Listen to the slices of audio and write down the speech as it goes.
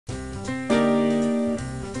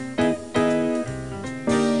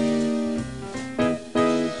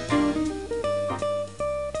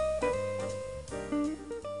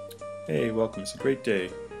Hey, welcome. It's a great day.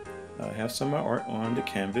 I have some of my art on the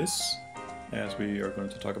canvas as we are going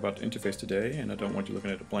to talk about the interface today, and I don't want you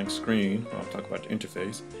looking at a blank screen while I talk about the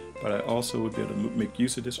interface, but I also would be able to make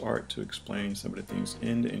use of this art to explain some of the things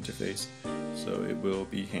in the interface, so it will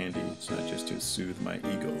be handy. It's not just to soothe my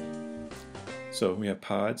ego. So we have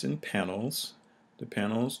pods and panels. The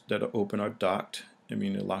panels that are open are docked. I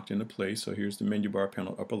mean, they're locked into place. So here's the menu bar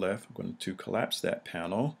panel upper left. I'm going to collapse that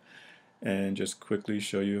panel and just quickly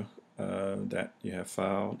show you that you have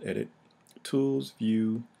File, Edit, Tools,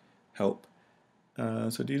 View, Help.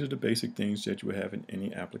 So these are the basic things that you would have in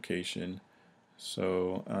any application.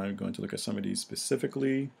 So I'm going to look at some of these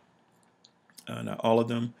specifically, not all of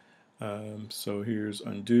them. So here's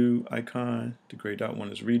Undo icon. The gray dot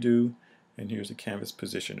one is Redo, and here's the Canvas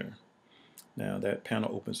Positioner. Now that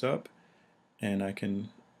panel opens up, and I can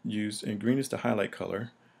use, and green is the highlight color,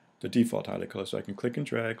 the default highlight color, so I can click and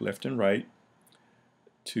drag left and right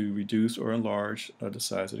to reduce or enlarge the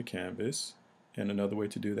size of the canvas. And another way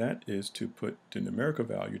to do that is to put the numerical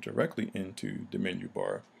value directly into the menu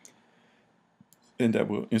bar, and that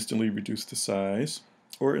will instantly reduce the size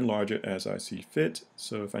or enlarge it as I see fit.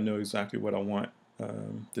 So if I know exactly what I want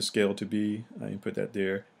the scale to be, I can put that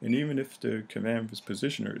there. And even if the canvas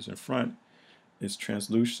positioner is in front, it's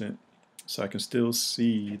translucent, so I can still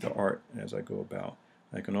see the art as I go about.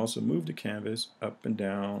 I can also move the canvas up and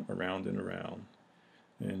down, around and around.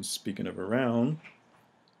 And speaking of around,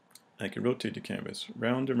 I can rotate the canvas.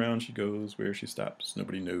 Round and round she goes, where she stops,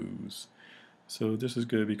 nobody knows. So this is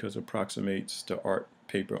good because it approximates the art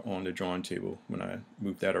paper on the drawing table when I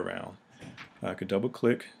move that around. I could double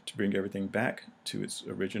click to bring everything back to its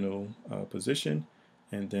original position,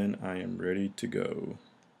 and then I am ready to go.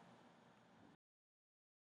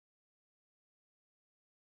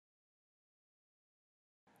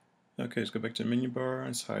 Okay, let's go back to the menu bar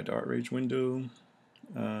and hide the ArtRage window.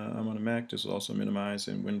 I'm on a Mac. This will also minimize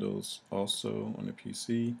in Windows, also on the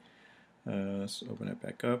PC. Let's open it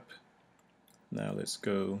back up. Now let's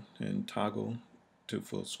go and toggle to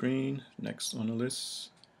full screen. Next on the list.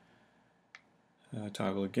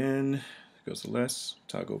 Toggle again. Goes to less.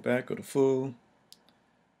 Toggle back. Go to full.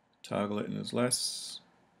 Toggle it and it's less.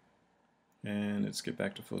 And let's get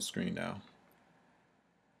back to full screen now.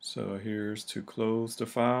 So here's to close the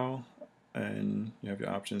file, and you have your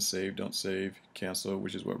options: save, don't save, cancel,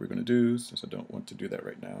 which is what we're going to do since I don't want to do that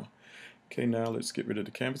right now. Okay, now let's get rid of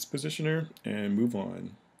the canvas positioner and move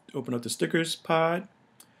on. Open up the stickers pod.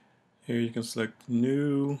 Here you can select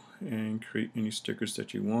new and create any stickers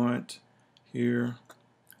that you want. Here,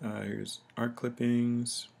 here's art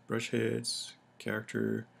clippings, brush heads,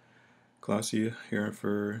 character, glossy, hair and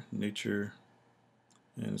fur, nature,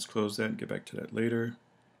 and let's close that and get back to that later.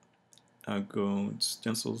 I'll go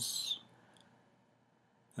stencils.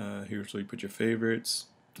 Here's where you put your favorites,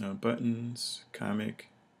 buttons, comic,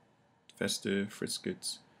 festive,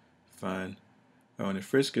 Friscuits, fun. And the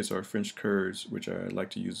Friscuits are French curves, which I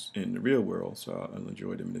like to use in the real world, so I'll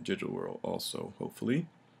enjoy them in the digital world also, hopefully.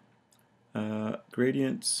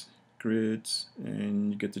 Gradients, grids,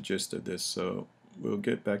 and you get the gist of this. So we'll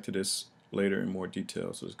get back to this later in more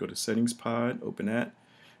detail. So let's go to Settings pod, open that,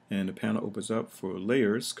 and the panel opens up for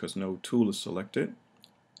layers because no tool is selected.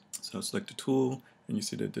 So select the tool, and you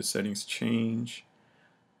see that the settings change.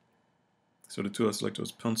 So the tool I selected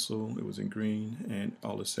was pencil, it was in green, and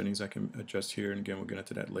all the settings I can adjust here, and again we'll get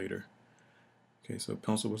into that later. Okay, so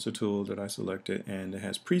pencil was the tool that I selected, and it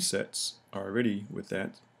has presets already with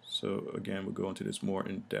that. So again, we'll go into this more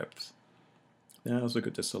in depth. Now let's look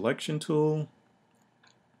at the selection tool.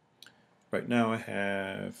 Right now I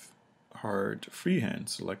have hard freehand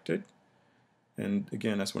selected, and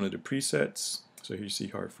again that's one of the presets. So here you see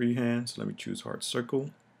hard freehand, so let me choose hard circle.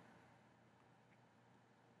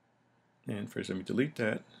 And first let me delete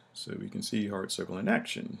that so we can see hard circle in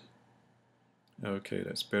action. Okay,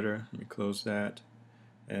 that's better. Let me close that.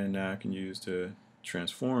 And now I can use the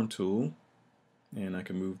transform tool, and I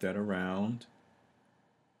can move that around.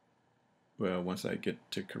 Well, once I get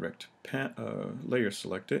to correct layer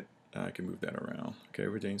selected, I can move that around. Okay,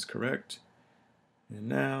 everything's correct. And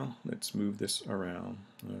now let's move this around.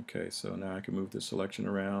 Okay, so now I can move the selection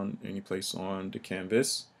around any place on the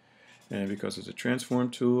canvas. And because it's a transform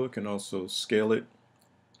tool, it can also scale it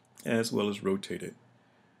as well as rotate it.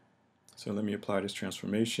 So let me apply this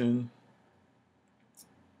transformation.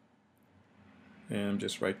 And I'm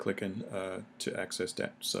just right clicking to access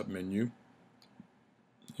that submenu.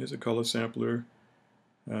 Here's a color sampler.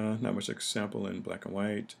 Not much like a sample in black and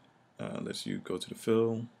white. Let's go to the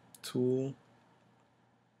fill tool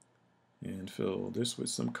and fill this with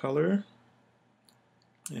some color.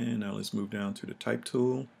 And now let's move down to the type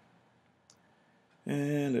tool.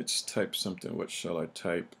 And let's type something. What shall I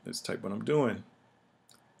type? Let's type what I'm doing.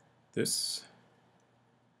 This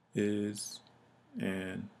is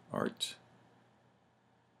an ArtRage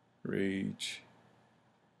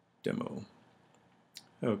demo.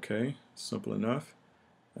 Okay, simple enough.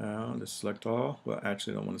 Let's select all. Well,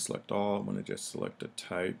 actually I don't want to select all. I want to just select a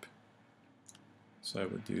type. So I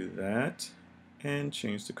would do that and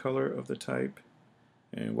change the color of the type,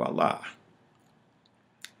 and voila.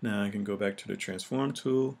 Now I can go back to the transform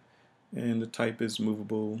tool, and the type is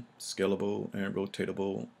movable, scalable, and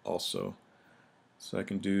rotatable also. So I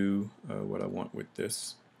can do what I want with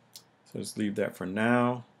this. So let's leave that for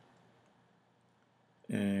now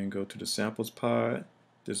and go to the samples pod.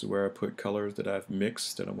 This is where I put colors that I've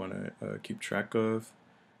mixed that I want to keep track of.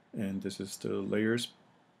 And this is the layers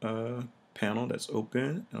panel that's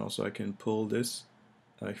open. And also I can pull this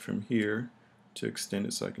from here to extend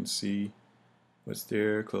it so I can see what's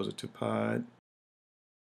there, close it to pod.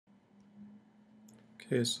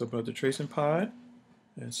 Okay, so open up the tracing pod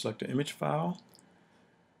and select the image file.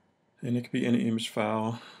 And it could be any image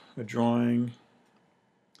file, a drawing,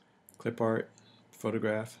 clip art,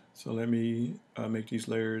 photograph. So let me make these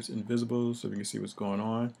layers invisible so we can see what's going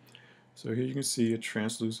on. So here you can see a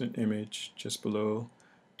translucent image just below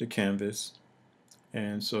the canvas.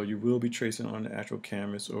 And so you will be tracing on the actual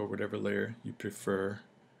canvas or whatever layer you prefer.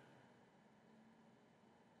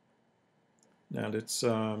 Now let's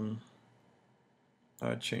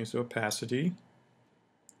change the opacity.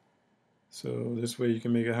 So this way you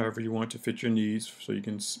can make it however you want to fit your needs so you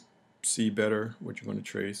can see better what you want to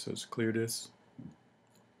trace. So let's clear this.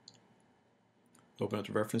 Open up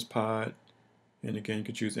the reference pod, and again you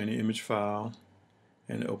could choose any image file,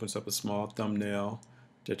 and it opens up a small thumbnail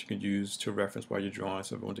that you can use to reference while you're drawing.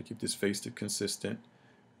 So if I want to keep this face consistent,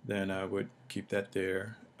 then I would keep that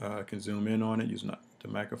there. I can zoom in on it using the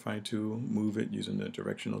magnifying tool, move it using the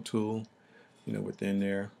directional tool, within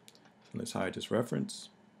there. So let's hide this reference.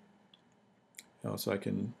 Also I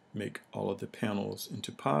can make all of the panels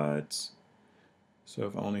into pods. So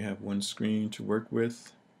if I only have one screen to work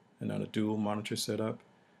with and not a dual monitor setup,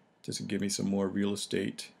 this will give me some more real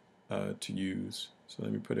estate to use. So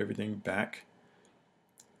let me put everything back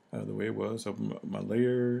the way it was. Open up my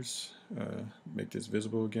layers, make this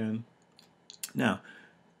visible again. Now,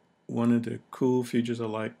 one of the cool features I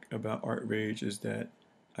like about ArtRage is that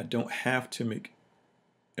I don't have to make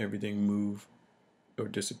everything move or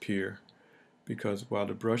disappear, because while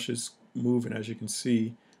the brush is moving, as you can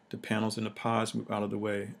see, the panels and the pods move out of the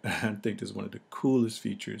way. I think this is one of the coolest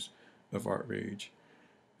features of ArtRage,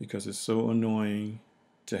 because it's so annoying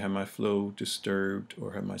to have my flow disturbed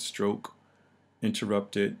or have my stroke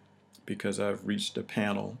interrupted because I've reached a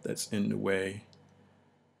panel that's in the way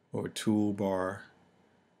or a toolbar.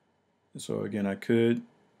 So again, I could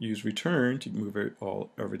use return to move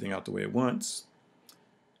everything out the way at once.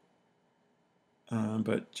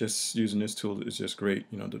 But just using this tool is just great,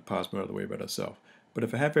 the pods move out of the way by itself. But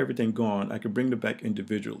if I have everything gone, I can bring them back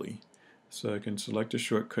individually. So I can select a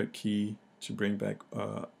shortcut key to bring back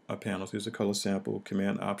a panel. So here's a color sample,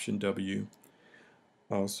 Command Option W.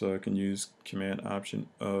 Also I can use Command Option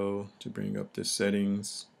O to bring up the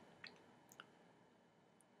settings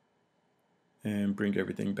and bring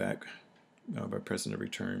everything back by pressing the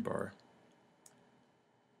return bar.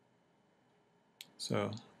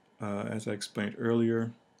 So as I explained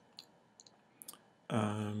earlier,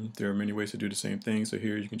 there are many ways to do the same thing. So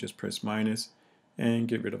here you can just press minus and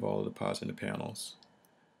get rid of all of the pods in the panels.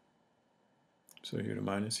 So here the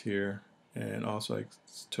minus here, and also I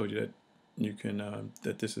told you that you can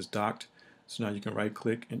that this is docked. So now you can right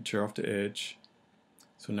click and tear off the edge.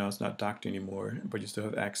 So now it's not docked anymore, but you still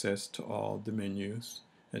have access to all the menus,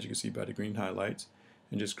 as you can see by the green highlights.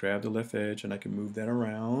 And just grab the left edge, and I can move that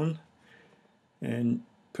around and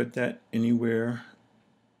put that anywhere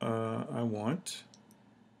I want.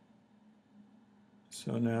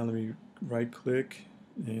 So now let me right click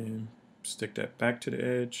and stick that back to the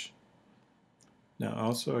edge. Now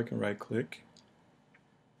also I can right click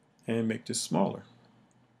and make this smaller.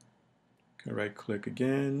 I can right click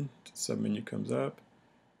again, the submenu comes up,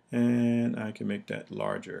 and I can make that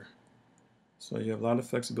larger. So you have a lot of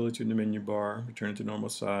flexibility in the menu bar. Return it to normal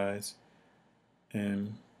size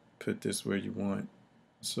and put this where you want.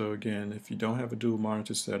 So again, if you don't have a dual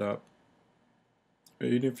monitor set up, or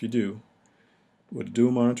even if you do, with a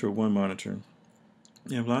dual monitor or one monitor,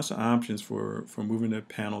 you have lots of options for moving the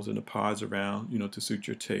panels and the pods around, to suit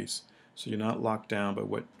your taste. So you're not locked down by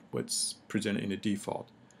what's presented in the default.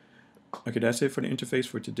 Okay, that's it for the interface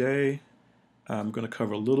for today. I'm going to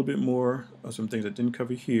cover a little bit more of some things I didn't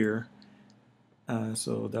cover here.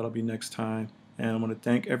 So that'll be next time. And I want to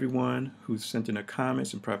thank everyone who sent in their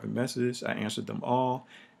comments and private messages. I answered them all,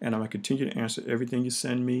 and I'm going to continue to answer everything you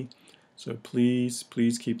send me. So please,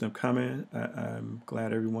 please keep them coming. I'm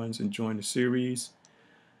glad everyone's enjoying the series.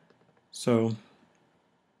 So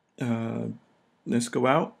let's go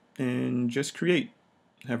out and just create.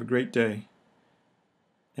 Have a great day.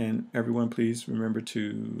 And everyone, please remember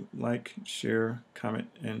to like, share, comment,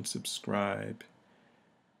 and subscribe.